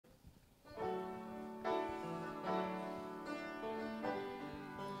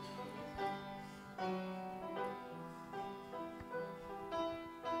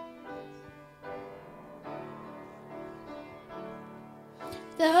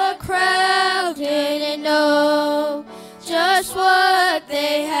The crowd didn't know just what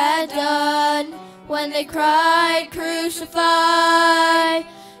they had done when they cried, "Crucify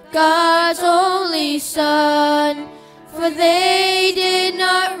God's only Son." For they did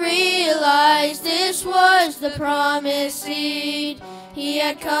not realize this was the promised seed. He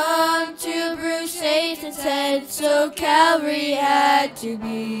had come to bruise Satan's head, so Calvary had to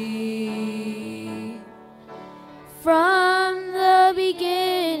be. From the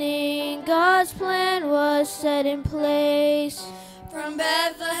beginning, God's plan was set in place. From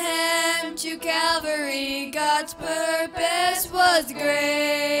Bethlehem to Calvary, God's purpose was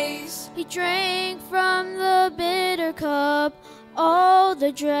grace. He drank from the bitter cup all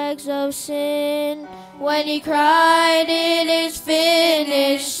the dregs of sin. When he cried, "It is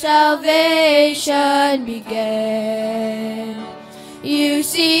finished," salvation began. You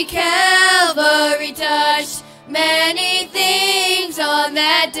see, Calvary touched many things on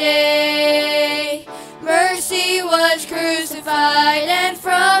that day. Mercy was crucified, and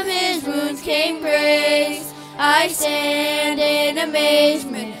from his wounds came grace. I stand in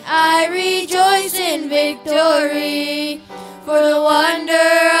amazement, I rejoice in victory. For the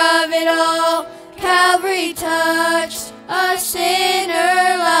wonder of it all, Calvary touched a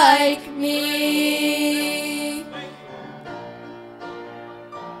sinner like me.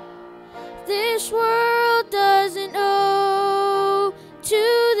 This world doesn't know to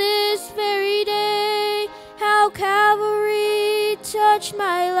this very day how Calvary touched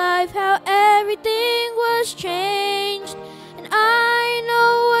my life, how everything was changed. And I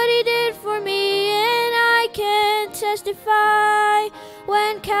know what he did for me, and I can testify.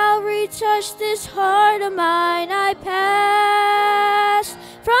 When Calvary touched this heart of mine, I passed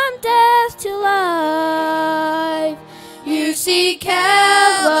from death to life. You see,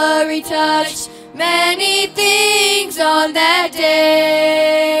 Calvary touched many things on that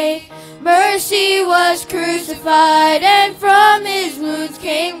day. Mercy was crucified, and from his wounds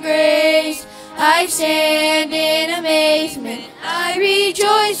came grace. I stand in amazement, I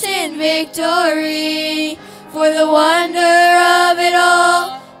rejoice in victory. For the wonder of it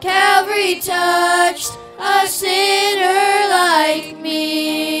all, Calvary touched a sinner like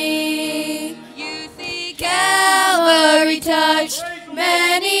me. You see, Calvary touched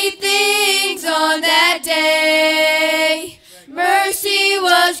many things on that day. Mercy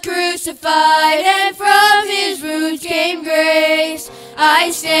was crucified, and from his wounds came grace.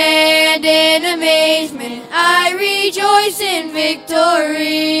 I stand in amazement, I rejoice in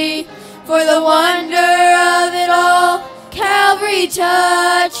victory. For the wonder of it all, Calvary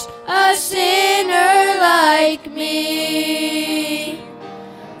touched a sinner like me.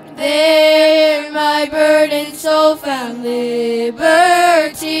 There my burdened soul found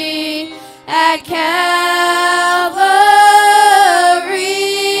liberty at Calvary.